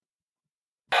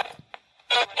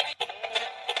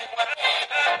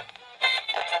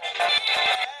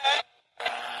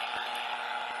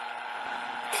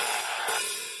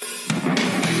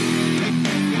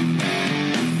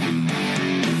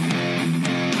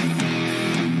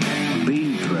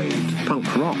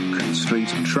punk rock and street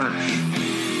trash,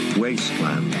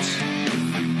 Wastelands.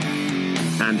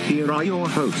 And here are your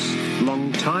hosts,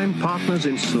 long-time partners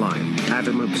in slime,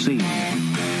 Adam Obscene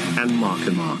and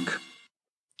Mark.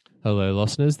 Hello,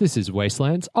 listeners. This is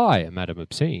Wastelands. I am Adam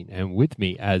Obscene, and with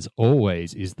me, as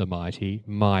always, is the mighty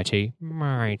Marco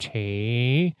Mark.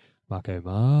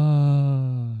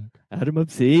 Adam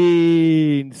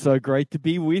Obscene. So great to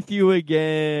be with you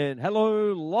again.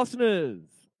 Hello, listeners.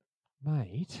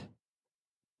 Mate.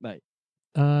 Mate.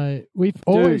 We've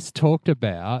always talked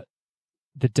about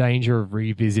the danger of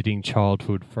revisiting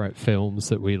childhood films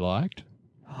that we liked.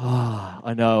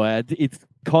 I know. It's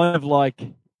kind of like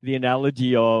the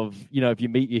analogy of, if you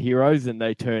meet your heroes and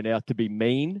they turn out to be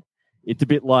mean, it's a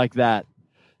bit like that.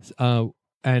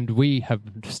 And we have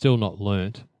still not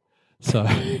learnt. So,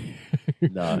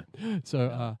 no.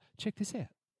 So, check this out.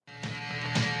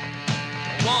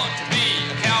 Want to be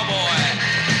a cowboy.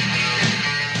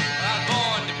 I'm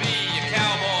born to be a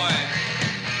cowboy.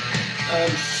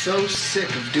 I'm so sick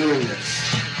of doing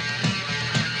this.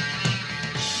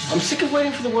 I'm sick of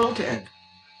waiting for the world to end.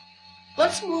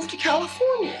 Let's move to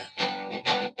California.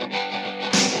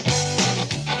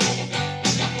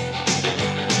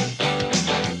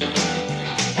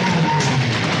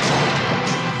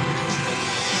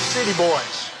 City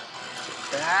boys.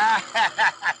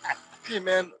 Hey,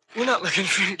 man, we're not looking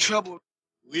for any trouble.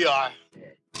 We are.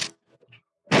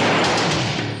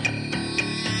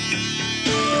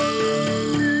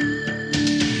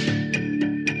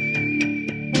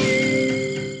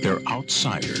 They're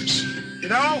outsiders.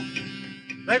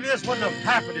 Maybe this wouldn't have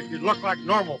happened if you looked like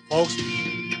normal folks.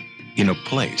 In a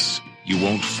place you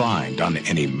won't find on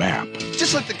any map.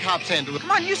 Just let the cops handle it.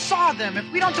 Come on, you saw them.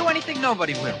 If we don't do anything,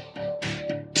 nobody will.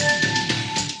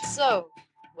 So,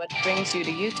 what brings you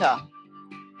to Utah?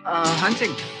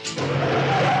 Hunting.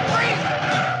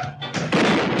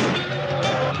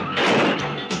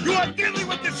 You are dealing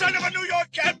with the son of a New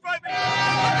York cat, private.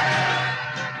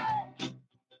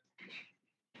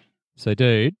 So,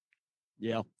 dude.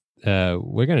 Yeah.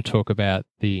 We're going to talk about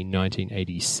the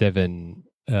 1987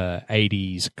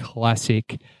 80s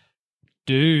classic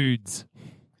Dudes.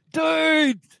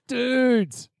 I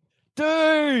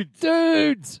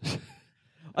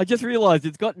just realized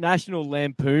it's got National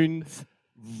Lampoon's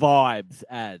vibes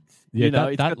ads. Yeah,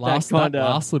 It's that got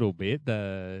last little bit,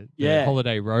 the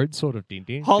Holiday Road sort of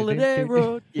ding. Holiday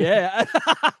Road. Yeah.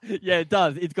 Yeah, it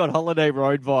does. It's got Holiday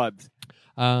Road vibes.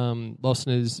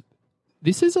 Listeners,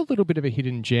 this is a little bit of a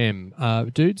hidden gem.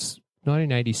 Dudes,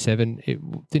 1987, it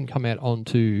didn't come out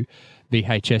onto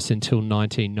VHS until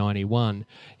 1991.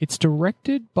 It's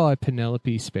directed by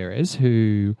Penelope Spheres,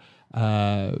 who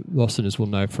listeners will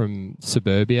know from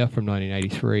Suburbia from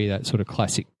 1983, that sort of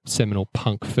classic seminal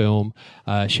punk film.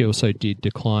 She also did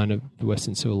Decline of the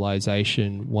Western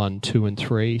Civilization 1, 2, and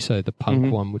 3. So the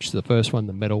punk one, which is the first one,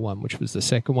 the metal one, which was the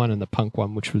second one, and the punk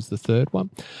one, which was the third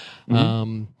one.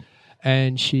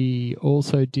 And she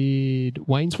also did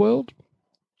Wayne's World.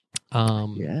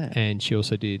 And she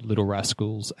also did Little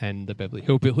Rascals and the Beverly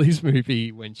Hillbillies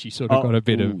movie when she sort of got a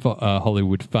bit of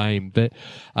Hollywood fame. But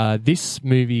this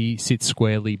movie sits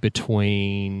squarely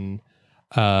between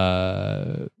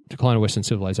Decline of Western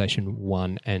Civilization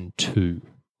 1 and 2.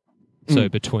 So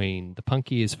between the punk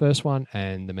years first one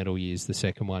and the metal years the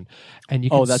second one. And you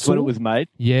can that's when it was made?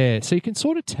 Yeah. So you can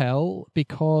sort of tell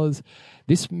because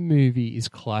this movie is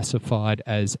classified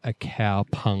as a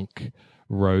cowpunk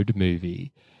road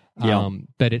movie.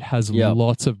 But it has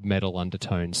lots of metal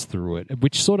undertones through it,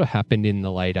 which sort of happened in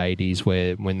the late 80s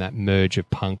when that merge of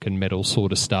punk and metal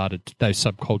sort of started. Those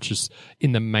subcultures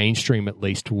in the mainstream at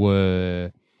least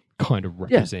were kind of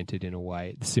represented in a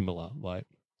way similar, like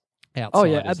outsiders. Oh,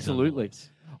 yeah, absolutely.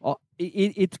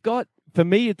 It's got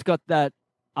that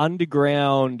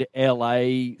underground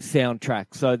LA soundtrack.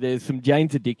 So there's some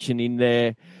Jane's Addiction in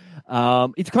there.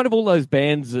 It's kind of all those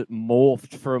bands that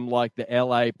morphed from like the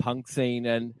LA punk scene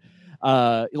and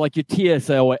like your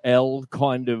TSOL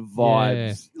kind of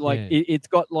vibes. It's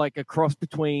got like a cross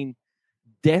between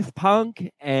death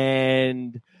punk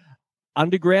and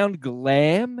underground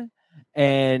glam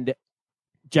and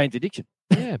Jane's Addiction.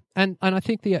 Yeah, and I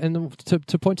think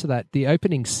to point to that, the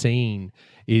opening scene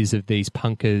is of these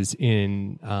punkers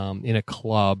in a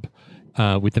club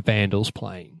with the Vandals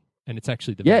playing. And it's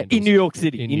actually the Vandals in New York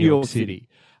City. In New York City.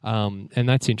 And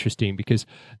that's interesting because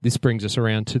this brings us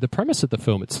around to the premise of the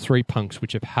film. It's three punks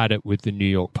which have had it with the New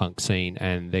York punk scene,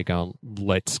 and they're going,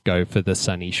 let's go for the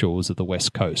sunny shores of the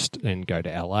West Coast and go to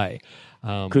LA.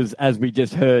 Because as we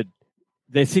just heard,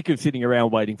 they're sick of sitting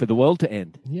around waiting for the world to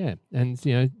end. Yeah, and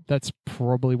that's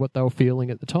probably what they were feeling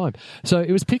at the time. So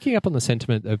it was picking up on the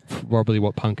sentiment of probably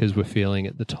what punkers were feeling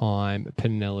at the time.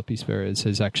 Penelope Spheres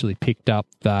has actually picked up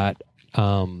that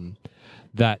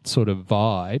that sort of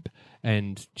vibe,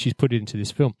 and she's put it into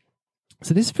this film.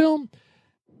 So this film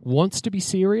wants to be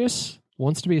serious,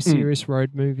 wants to be a serious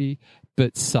road movie,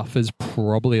 but suffers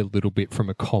probably a little bit from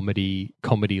a comedy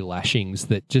lashings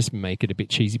that just make it a bit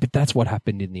cheesy. But that's what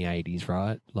happened in the 80s,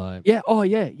 right? Like, yeah. Oh,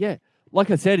 yeah, yeah.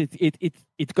 Like I said,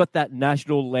 it's got that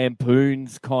National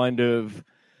Lampoon's kind of,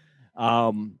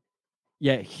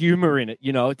 humor in it.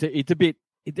 It's a bit.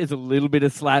 There's a little bit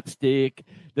of slapstick.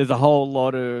 There's a whole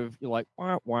lot of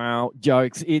wow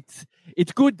jokes. It's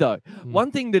good though.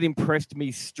 One thing that impressed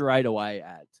me straight away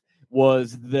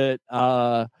was that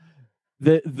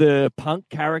the punk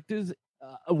characters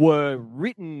were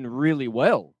written really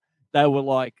well. They were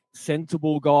like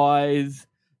sensible guys.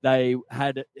 They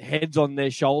had heads on their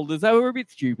shoulders. They were a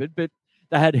bit stupid, but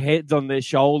they had heads on their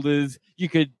shoulders. You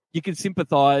could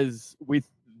sympathize with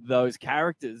those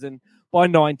characters. And by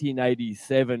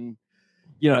 1987,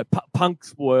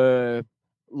 punks were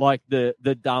like the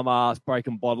dumbass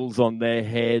breaking bottles on their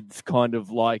heads, kind of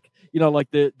like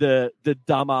the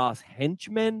dumbass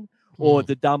henchmen or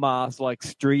the dumbass like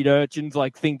street urchins.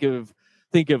 Like think of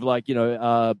like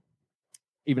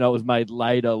even though it was made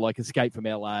later, like Escape from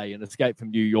LA and Escape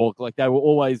from New York, like they were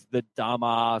always the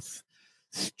dumbass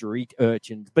street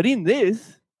urchins. But in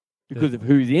this, because of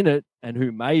who's in it and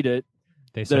who made it,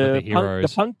 they're some of the heroes.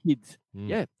 The punk kids,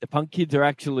 the punk kids are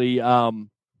actually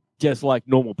just like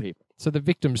normal people. So the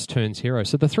victims turns heroes.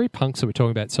 So the three punks that we're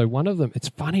talking about, so one of them, it's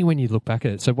funny when you look back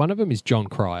at it. So one of them is John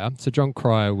Cryer. So John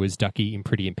Cryer was Ducky in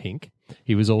Pretty in Pink.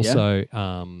 He was also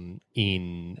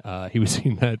in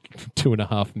that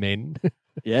 2.5 Men.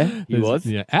 Yeah, he was.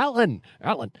 Alan.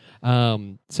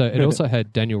 So it also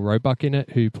had Daniel Roebuck in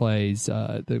it, who plays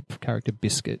the character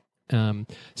Biscuit.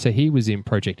 So he was in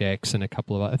Project X and a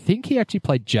couple of. I think he actually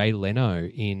played Jay Leno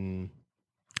in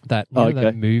that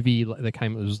that movie that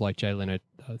came. It was like Jay Leno.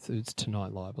 It's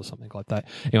Tonight Live or something like that.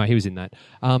 Anyway, he was in that.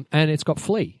 And it's got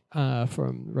Flea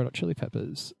from Red Hot Chili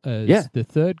Peppers as the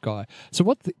third guy. So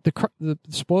what the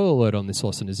spoiler alert on this,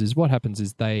 Lawson, is what happens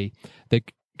is they're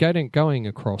going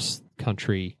across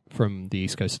country from the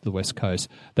East Coast to the West Coast.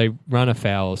 They run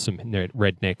afoul of some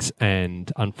rednecks,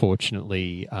 and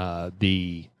unfortunately,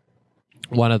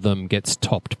 one of them gets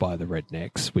topped by the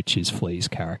rednecks, which is Flea's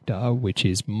character, which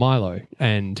is Milo.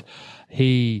 And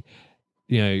he,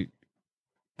 the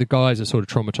guys are sort of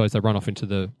traumatized. They run off into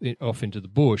the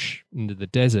bush, into the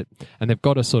desert, and they've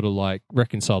got to sort of like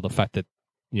reconcile the fact that,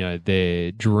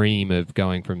 their dream of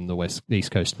going from the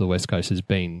East Coast to the West Coast has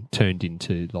been turned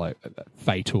into like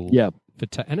fatal. Yeah.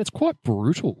 And it's quite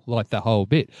brutal, like the whole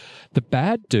bit. The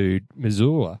bad dude,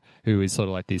 Missoula, who is sort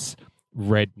of like this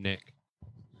redneck.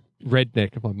 My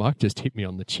mic just hit me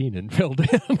on the chin and fell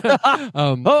down.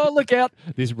 Oh, look out!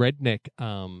 This redneck.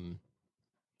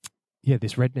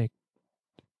 This redneck.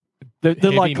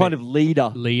 The like kind of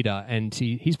leader, and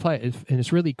he's played, and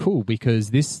it's really cool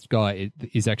because this guy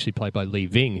is actually played by Lee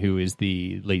Ving, who is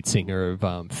the lead singer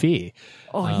of Fear.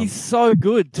 Oh, he's so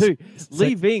good too.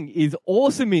 Lee Ving is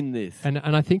awesome in this, and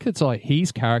I think it's like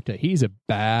his character. He's a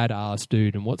badass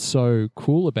dude, and what's so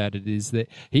cool about it is that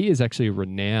he is actually a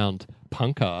renowned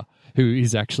punker who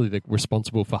is actually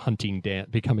responsible for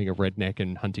becoming a redneck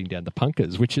and hunting down the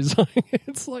punkers, which is like,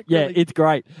 it's like, really... it's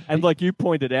great. And like you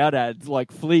pointed out, Ads,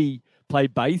 like Flea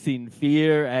played bass in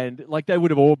Fear, and like they would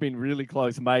have all been really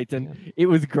close mates. And it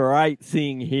was great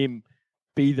seeing him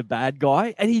be the bad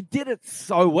guy, and he did it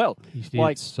so well. He did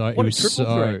like,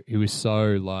 he was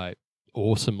so like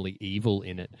awesomely evil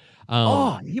in it.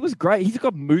 He was great. He's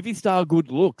got movie star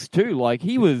good looks too. Like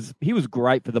he was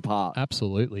great for the part.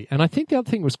 Absolutely. And I think the other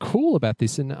thing was cool about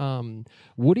this, and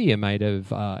Woody, a mate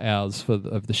of ours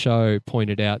of the show,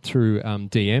 pointed out through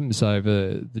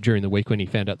DMs during the week when he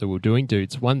found out that we were doing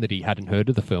Dudes, one that he hadn't heard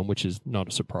of the film, which is not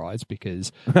a surprise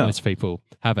because most people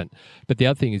haven't. But the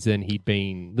other thing is then he'd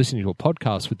been listening to a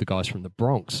podcast with the guys from the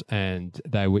Bronx, and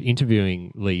they were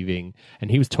interviewing Lee Ving,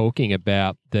 and he was talking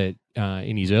about that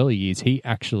in his early years, he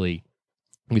actually,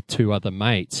 with two other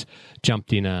mates,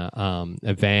 jumped in a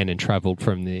van and travelled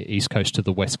from the East Coast to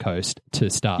the West Coast to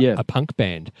start a punk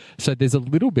band. So there's a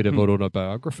little bit of an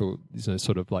autobiographical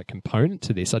sort of like component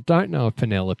to this. I don't know if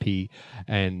Penelope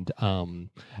and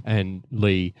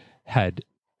Lee had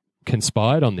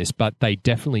conspired on this, but they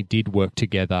definitely did work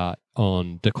together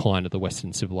on Decline of the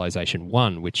Western Civilization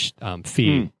 1, which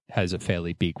Fear has a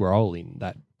fairly big role in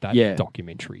that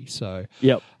documentary. So,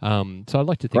 so I'd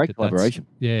like to think great collaboration.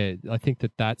 I think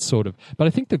that's sort of, but I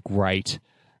think the great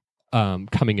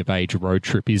coming of age road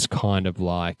trip is kind of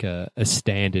like a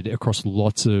standard across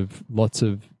lots of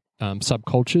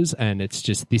subcultures, and it's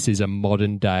just this is a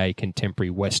modern day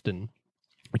contemporary Western,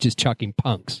 which is chucking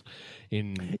punks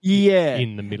in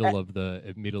the middle of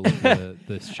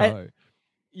the show.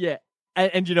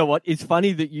 And you know what? It's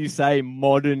funny that you say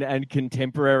modern and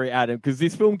contemporary, Adam, because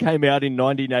this film came out in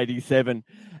 1987.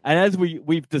 And as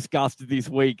we've discussed this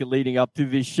week leading up to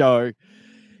this show,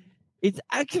 it's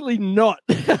actually not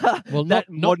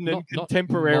modern and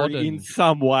contemporary in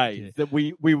some ways that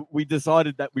we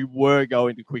decided that we were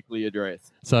going to quickly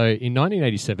address. So in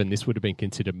 1987, this would have been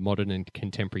considered modern and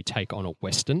contemporary take on a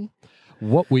Western.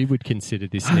 What we would consider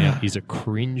this now is a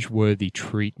cringe-worthy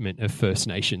treatment of First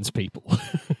Nations people.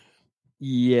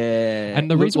 Yeah,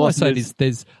 and the reason why I say this,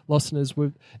 there's listeners.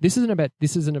 This isn't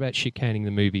about shit canning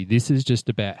the movie. This is just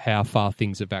about how far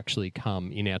things have actually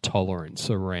come in our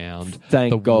tolerance around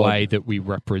way that we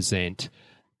represent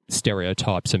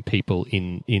stereotypes and people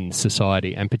in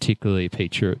society, and particularly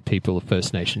people of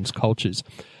First Nations cultures.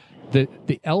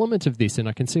 The element of this, and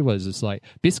I can see what it's like.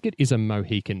 Biscuit is a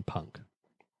Mohican punk.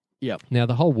 Yeah. Now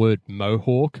the whole word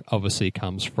Mohawk obviously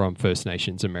comes from First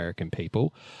Nations American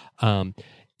people.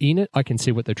 In it, I can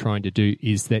see what they're trying to do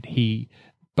is that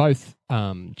both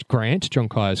Grant, John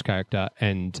Kyle's character,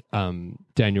 and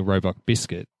Daniel Roebuck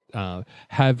Biscuit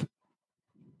have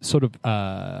sort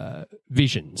of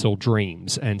visions or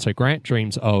dreams. And so Grant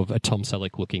dreams of a Tom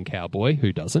Selleck-looking cowboy,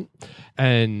 who doesn't,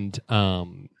 and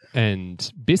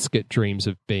Biscuit dreams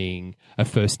of being a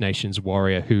First Nations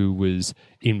warrior who was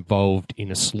involved in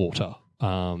a slaughter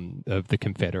of the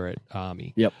Confederate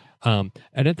Army. Yep. And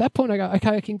at that point, I go,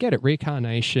 okay, I can get it.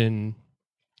 Reincarnation,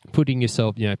 putting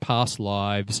yourself, past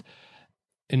lives.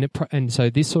 And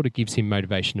so this sort of gives him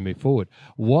motivation to move forward.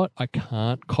 What I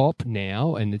can't cop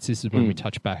now, and this is when we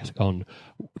touch back on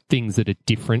things that are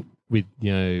different with,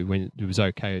 when it was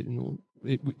okay.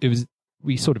 It was,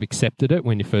 we sort of accepted it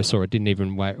when you first saw it, didn't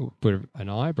even put an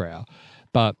eyebrow.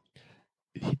 But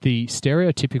the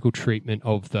stereotypical treatment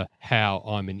of the how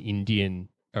I'm an Indian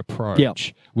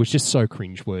approach was just so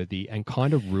cringeworthy and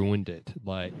kind of ruined it.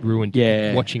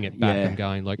 Watching it back and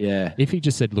going if he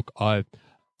just said, "Look, I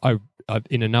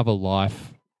in another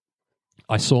life,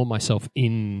 I saw myself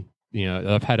in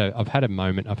I've had a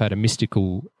moment, I've had a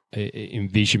mystical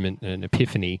envisionment and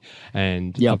epiphany,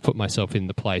 and I've put myself in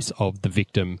the place of the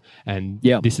victim, and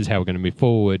this is how we're going to move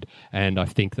forward, and I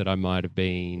think that I might have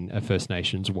been a First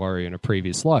Nations warrior in a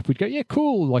previous life." We'd go, yeah,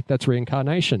 cool, like that's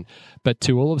reincarnation. But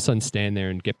to all of a sudden stand there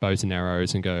and get bows and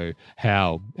arrows and go,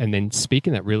 how? And then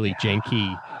speaking that really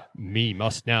janky, me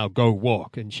must now go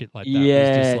walk and shit like that. Was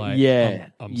just like,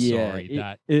 I'm sorry,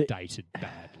 that dated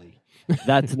badly.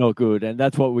 That's not good. And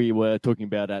that's what we were talking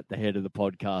about at the head of the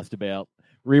podcast about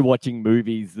rewatching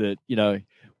movies that you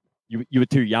were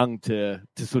too young to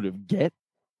sort of get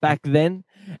back then,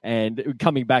 and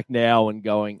coming back now and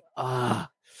going, I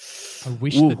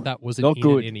wish that wasn't not in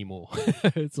good. It anymore.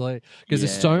 It's like, because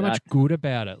there's so much good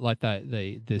about it, like that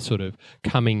the sort of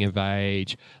coming of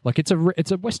age, like it's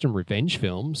a Western revenge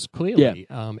films clearly.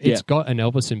 It's got an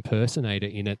Elvis impersonator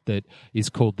in it that is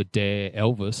called the Dare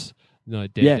Elvis.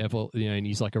 Daredevil, and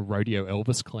he's like a rodeo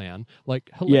Elvis clown, like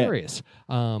hilarious.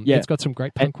 It's got some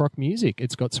great punk rock music.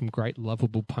 It's got some great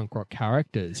lovable punk rock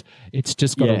characters. It's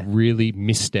just got a really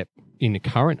misstep in the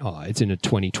current eyes, in a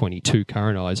 2022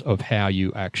 current eyes, of how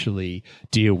you actually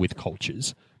deal with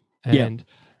cultures. And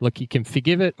look, you can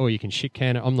forgive it or you can shit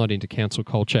can it. I'm not into cancel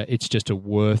culture. It's just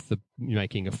worth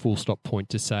making a full stop point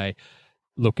to say,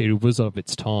 look, it was of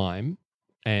its time,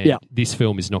 and this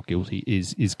film is not guilty.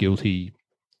 Is guilty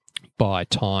by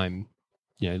time,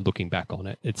 looking back on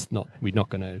it. It's not. We're not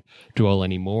going to dwell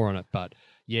any more on it. But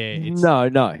it's no.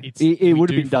 It would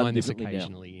have been done this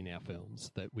occasionally in our films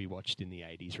that we watched in the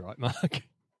 80s, right, Mark?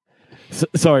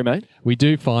 Sorry, mate. We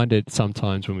do find it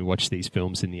sometimes when we watch these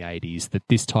films in the 80s that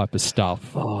this type of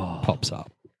stuff pops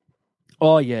up.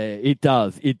 Oh, yeah, it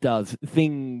does. It does.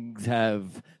 Things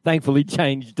have thankfully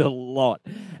changed a lot.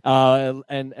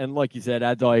 And like you said,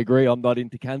 Ads, I agree. I'm not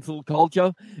into cancel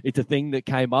culture. It's a thing that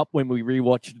came up when we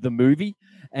rewatched the movie.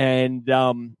 And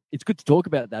it's good to talk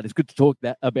about that. It's good to talk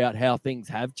about how things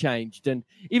have changed. And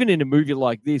even in a movie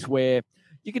like this, where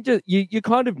you can just you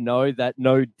kind of know that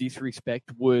no disrespect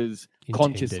was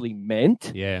consciously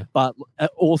meant. Yeah. But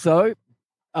also,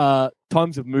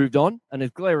 times have moved on, and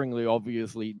it's glaringly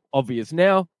obvious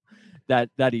now that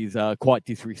is quite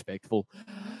disrespectful.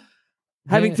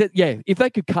 Having said, if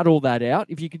they could cut all that out,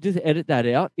 if you could just edit that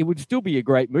out, it would still be a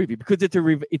great movie, because it's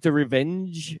a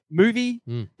revenge movie.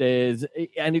 And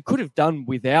it could have done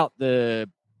without the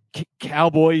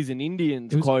cowboys and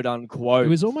Indians, quote unquote. It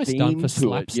was almost done for theme to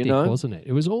slapstick, it, you know? wasn't it?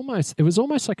 It was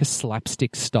almost like a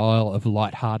slapstick style of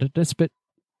lightheartedness. But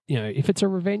if it's a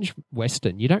revenge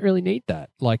western, you don't really need that.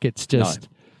 Like it's just.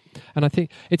 No. And I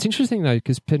think it's interesting though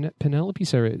because Penelope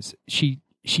Serres, she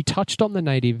touched on the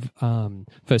native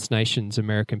First Nations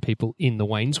American people in the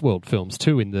Wayne's World films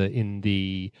too. In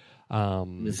the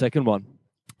second one.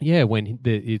 Yeah, when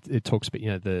it talks about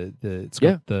it's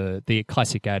got the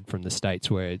classic ad from the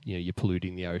States where you're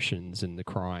polluting the oceans and the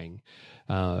crying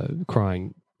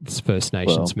First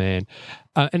Nations man,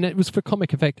 and it was for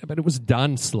comic effect, but it was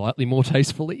done slightly more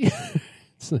tastefully.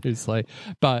 So it's like,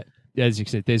 but as you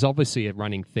said, there's obviously a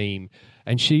running theme,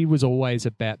 and she was always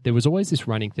there was always this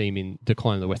running theme in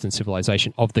Decline of the Western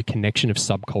Civilization of the connection of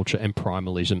subculture and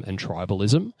primalism and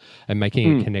tribalism, and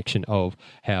making a connection of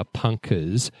how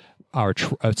punkers are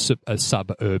a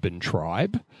suburban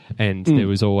tribe, and there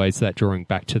was always that drawing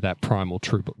back to that primal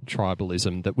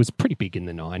tribalism that was pretty big in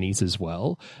the 90s as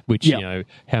well, which,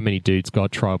 how many dudes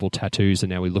got tribal tattoos, and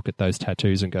now we look at those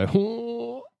tattoos and go,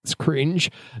 oh, it's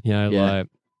cringe, like...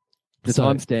 The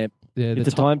timestamp. Yeah, it's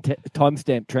a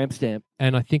timestamp, tramp stamp.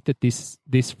 And I think that this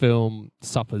film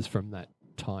suffers from that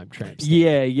time tramp stamp.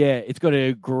 Yeah. It's got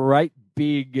a great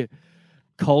big...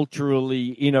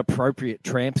 culturally inappropriate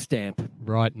tramp stamp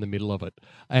right in the middle of it,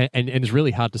 and it's really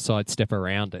hard to sidestep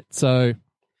around it. So,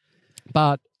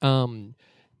 but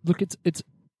look, it's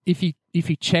if you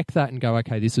check that and go,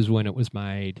 okay, this is when it was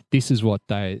made. This is what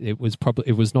it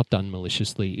was not done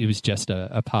maliciously. It was just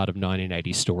a part of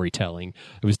 1980s storytelling.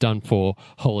 It was done for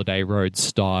Holiday Road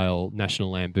style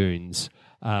National Lampoon's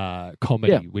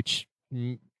comedy, which.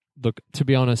 Look, to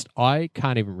be honest, I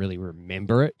can't even really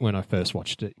remember it when I first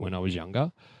watched it when I was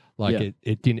younger. Like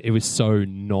it was so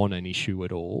non an issue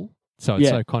at all. So it's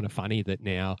so kind of funny that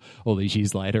now, all these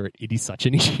years later, it is such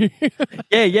an issue.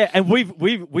 Yeah, and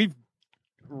we've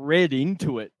read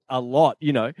into it a lot,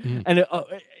 And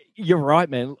you're right,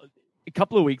 man. A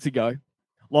couple of weeks ago,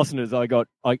 listeners, I got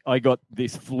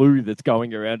this flu that's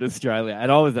going around Australia,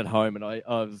 and I was at home and I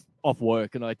was off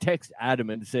work, and I texted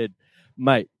Adam and said,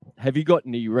 mate, have you got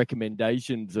any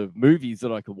recommendations of movies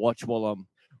that I could watch while I'm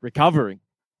recovering?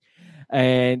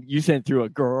 And you sent through a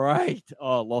great,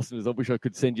 listeners, I wish I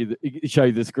could show you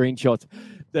the screenshots,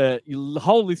 the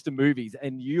whole list of movies.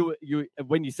 And you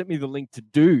when you sent me the link to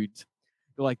Dudes,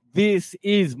 you're like, this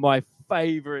is my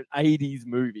favorite 80s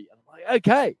movie. I'm like,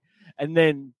 okay. And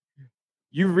then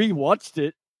you rewatched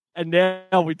it. And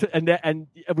now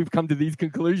we've come to these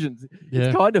conclusions. Yeah.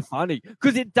 It's kind of funny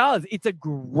because it's a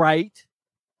great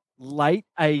late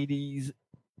 80s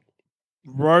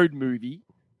road movie.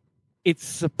 It's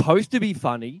supposed to be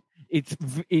funny. It's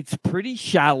pretty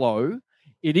shallow.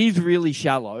 It is really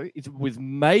shallow. It was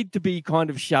made to be kind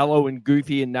of shallow and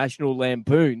goofy and National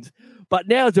Lampoons. But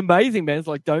now it's amazing, man. It's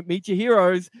like, don't meet your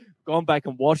heroes. Gone back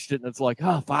and watched it, and it's like,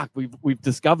 oh, fuck, we've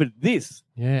discovered this.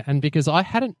 Yeah, and because I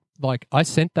hadn't... I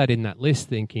sent that in that list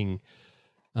thinking,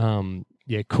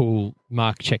 cool,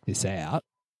 Mark, check this out.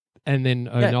 And then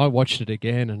I watched it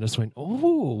again and just went,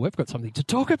 oh, we've got something to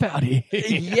talk about here.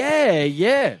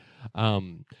 Yeah.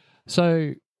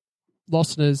 So,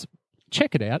 listeners,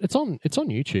 check it out. It's on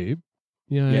YouTube.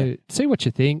 See what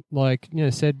you think.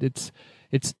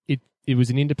 It was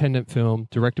an independent film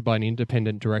directed by an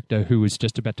independent director who was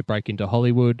just about to break into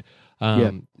Hollywood.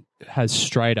 Has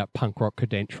straight up punk rock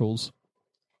credentials.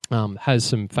 Has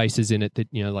some faces in it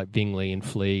that, like Ving Lee and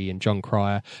Flea and John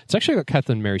Cryer. It's actually got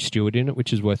Kathleen Mary Stewart in it,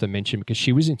 which is worth a mention because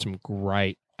she was in some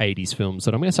great 80s films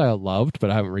that I'm going to say I loved, but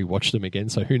I haven't rewatched them again,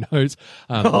 so who knows.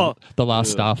 The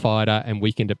Last Starfighter and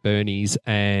Weekend at Bernie's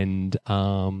and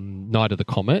Night of the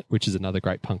Comet, which is another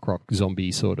great punk rock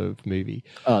zombie sort of movie.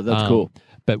 Oh, that's cool.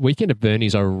 But Weekend at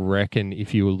Bernie's, I reckon,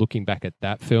 if you were looking back at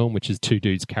that film, which is two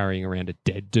dudes carrying around a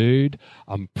dead dude,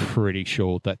 I'm pretty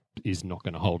sure that is not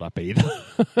going to hold up either.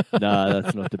 No,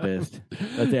 that's not the best.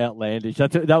 That's outlandish.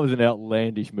 That was an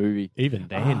outlandish movie. Even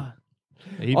then.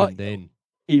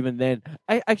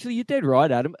 Actually, you're dead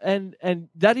right, Adam. And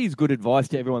that is good advice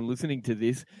to everyone listening to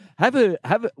this.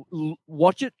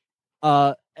 Watch it,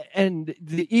 and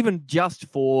even just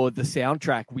for the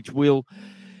soundtrack, which will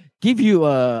give you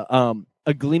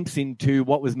a glimpse into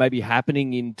what was maybe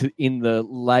happening in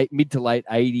the mid to late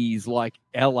 80s, like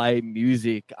LA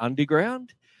music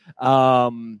underground.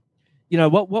 What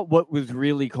was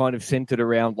really kind of centered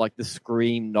around like the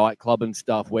Scream nightclub and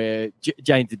stuff, where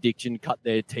Jane's Addiction cut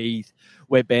their teeth,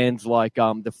 where bands like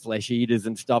the Flesh Eaters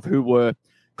and stuff, who were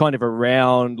kind of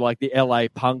around like the LA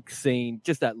punk scene,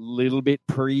 just that little bit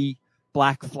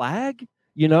pre-Black Flag,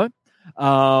 you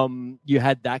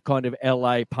had that kind of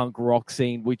LA punk rock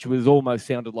scene, which was almost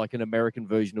sounded like an American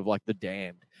version of like The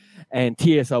Damned. and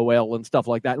TSOL and stuff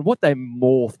like that, and what they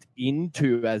morphed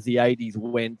into as the 80s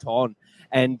went on,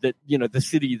 and that, you know, the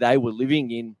city they were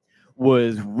living in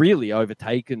was really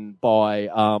overtaken by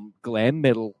glam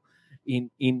metal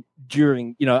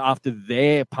during, you know, after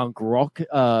their punk rock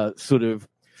sort of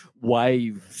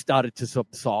wave started to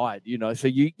subside, you know. So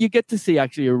you get to see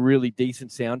actually a really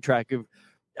decent soundtrack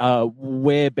of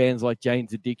where bands like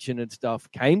Jane's Addiction and stuff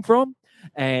came from,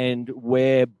 and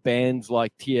where bands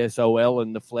like TSOL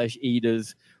and the Flesh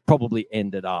Eaters probably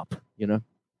ended up, you know.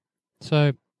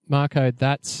 So, Marco,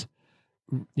 that's,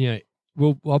 you know,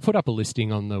 I'll put up a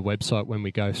listing on the website when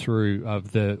we go through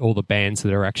of all the bands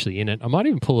that are actually in it. I might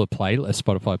even pull a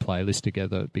Spotify playlist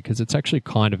together, because it's actually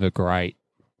kind of a great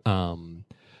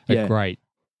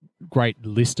great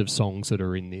list of songs that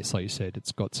are in this. Like you said,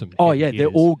 it's got some. Oh yeah, they're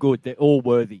all good. They're all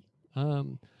worthy.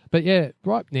 But yeah,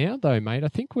 right now though, mate, I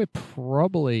think we're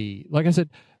probably, like I said,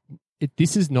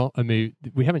 this is not a movie.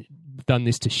 We haven't done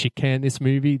this to shit can this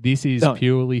movie. This is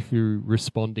purely through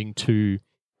responding to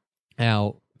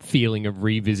our feeling of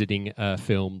revisiting a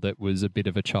film that was a bit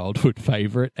of a childhood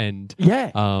favorite, and you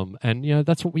know,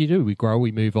 that's what we do. We grow,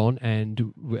 we move on,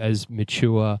 and as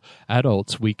mature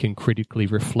adults, we can critically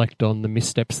reflect on the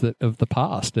missteps of the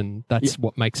past, and that's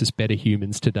what makes us better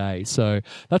humans today. So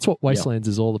that's what Wastelands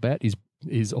is all about.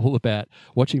 Is all about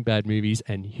watching bad movies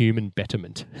and human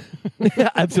betterment.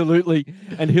 Absolutely.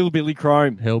 And Hillbilly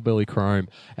Chrome.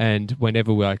 And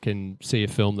whenever I can see a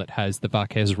film that has the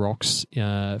Varkez Rocks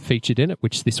featured in it,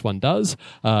 which this one does,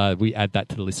 we add that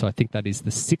to the list. So I think that is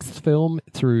the 6th film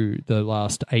through the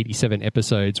last 87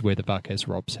 episodes where the Varkez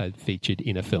Rocks had featured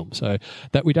in a film. So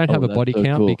that we don't have a body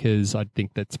count, because I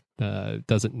think that's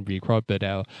doesn't require, but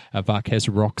our Varkez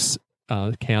Rocks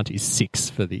count is 6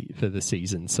 for the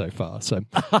season so far. So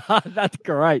that's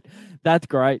great.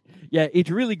 Yeah, it's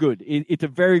really good. It's a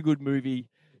very good movie.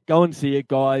 Go and see it,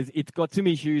 guys. It's got some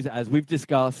issues, as we've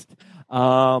discussed.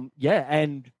 Get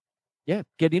into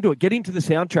it. Get into the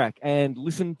soundtrack and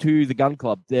listen to the Gun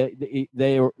Club.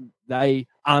 They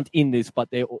aren't in this, but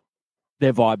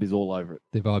their vibe is all over it.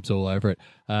 Their vibe's all over it.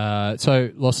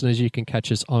 So, listeners, you can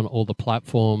catch us on all the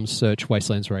platforms. Search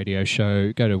Wastelands Radio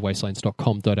Show. Go to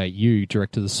wastelands.com.au,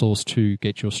 direct to the source to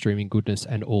get your streaming goodness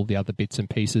and all the other bits and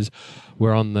pieces.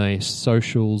 We're on the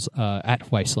socials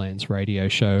at Wastelands Radio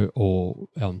Show, or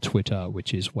on Twitter,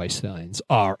 which is Wastelands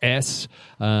RS.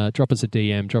 Drop us a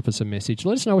DM, drop us a message.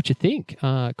 Let us know what you think.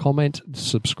 Comment,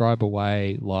 subscribe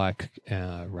away, like,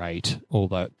 rate, all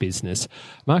that business.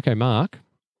 Mark.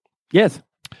 Yes.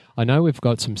 I know we've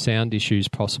got some sound issues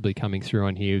possibly coming through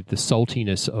on here. The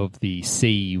saltiness of the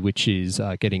sea, which is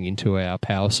getting into our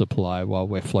power supply while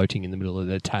we're floating in the middle of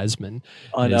the Tasman.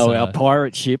 I know, our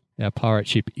pirate ship. Our pirate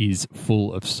ship is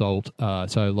full of salt.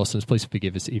 So, listeners, please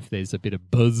forgive us if there's a bit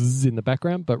of buzz in the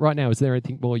background. But right now, is there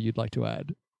anything more you'd like to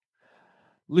add?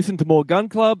 Listen to more Gun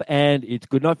Club, and it's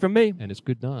good night from me. And it's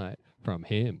good night from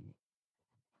him.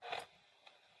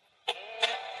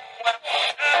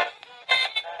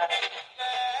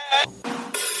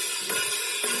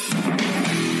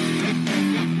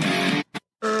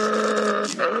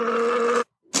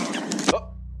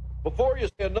 Before you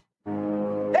say no,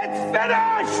 it's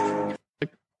finished!